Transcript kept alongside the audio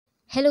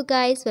Hello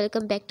guys,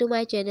 welcome back to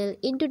my channel.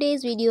 In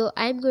today's video,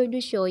 I am going to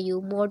show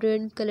you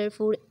modern,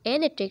 colorful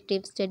and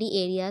attractive study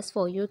areas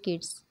for your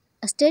kids.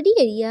 A study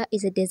area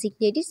is a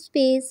designated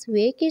space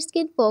where kids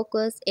can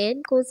focus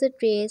and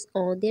concentrate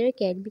on their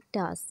academic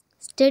tasks.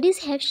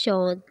 Studies have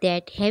shown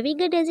that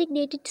having a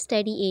designated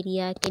study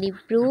area can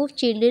improve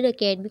children's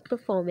academic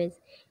performance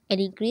and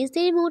increase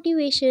their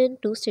motivation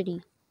to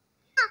study.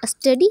 A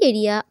study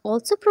area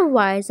also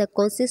provides a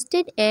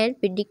consistent and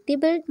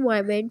predictable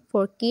environment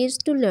for kids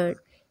to learn,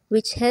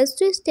 which helps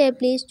to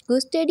establish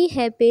good study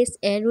habits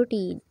and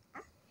routine.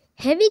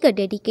 Having a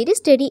dedicated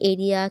study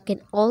area can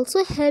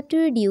also help to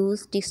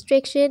reduce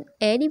distraction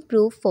and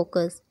improve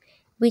focus,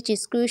 which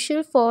is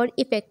crucial for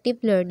effective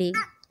learning.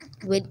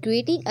 When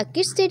creating a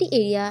kids study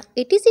area,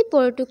 it is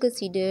important to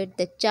consider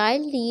the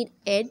child need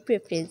and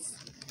preference.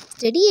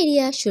 Study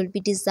area should be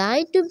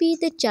designed to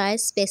meet the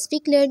child's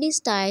specific learning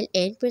style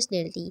and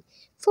personality.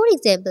 For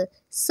example,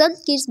 some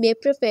kids may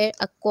prefer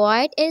a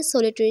quiet and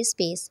solitary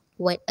space,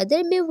 while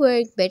others may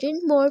work better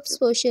in more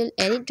social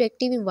and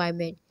interactive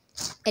environment.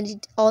 And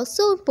it's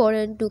also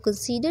important to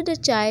consider the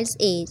child's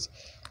age,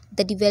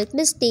 the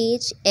development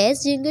stage,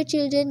 as younger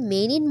children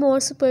may need more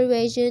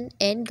supervision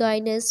and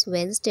guidance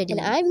when studying.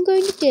 And I'm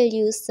going to tell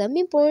you some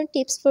important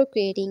tips for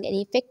creating an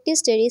effective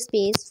study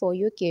space for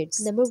your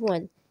kids. Number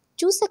 1.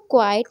 Choose a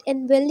quiet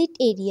and well-lit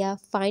area.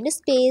 Find a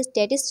space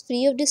that is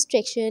free of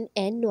distraction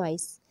and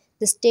noise.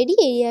 The study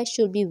area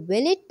should be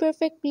well lit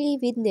perfectly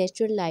with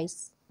natural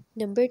lights.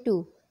 Number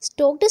 2.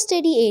 Stock the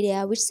study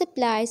area with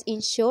supplies.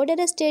 Ensure that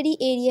the study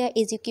area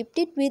is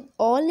equipped with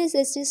all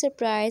necessary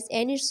supplies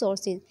and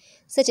resources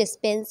such as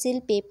pencil,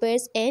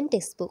 papers, and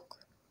textbook.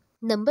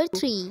 Number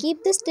 3.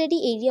 Keep the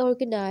study area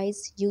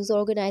organized. Use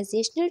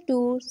organizational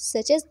tools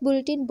such as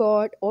bulletin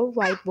board or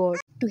whiteboard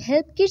to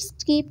help kids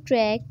keep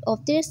track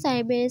of their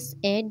assignments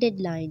and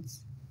deadlines.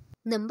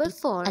 Number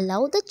 4.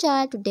 Allow the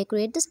child to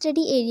decorate the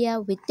study area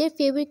with their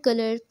favorite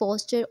color,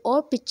 poster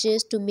or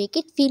pictures to make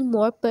it feel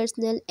more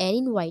personal and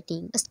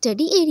inviting. A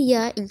study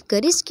area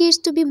encourages kids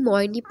to be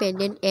more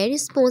independent and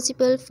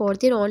responsible for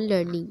their own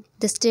learning.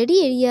 The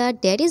study area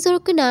that is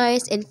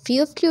organized and free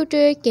of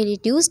clutter can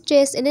reduce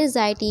stress and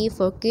anxiety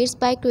for kids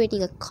by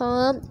creating a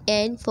calm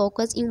and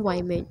focused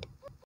environment.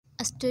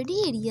 A study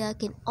area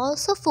can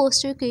also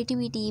foster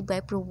creativity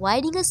by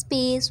providing a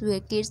space where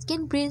kids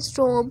can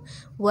brainstorm,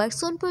 work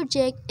on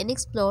projects, and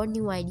explore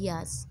new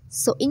ideas.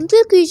 So, in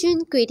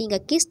conclusion, creating a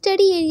kids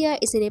study area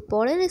is an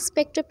important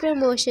aspect of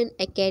promotion,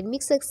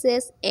 academic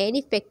success, and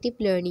effective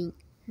learning.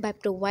 By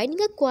providing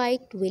a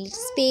quiet, well-lit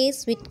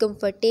space with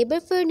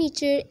comfortable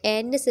furniture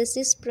and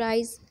necessary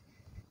supplies,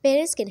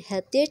 parents can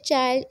help their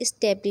child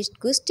establish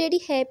good study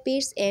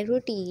habits and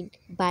routine.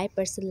 By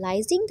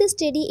personalizing the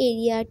study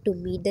area to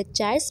meet the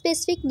child's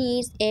specific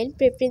needs and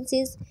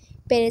preferences,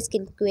 parents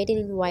can create an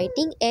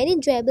inviting and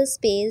enjoyable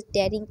space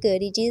that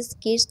encourages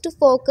kids to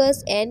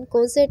focus and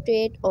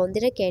concentrate on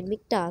their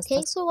academic tasks.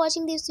 Thanks for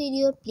watching this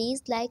video.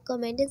 Please like,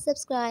 comment and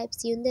subscribe.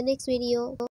 See you in the next video.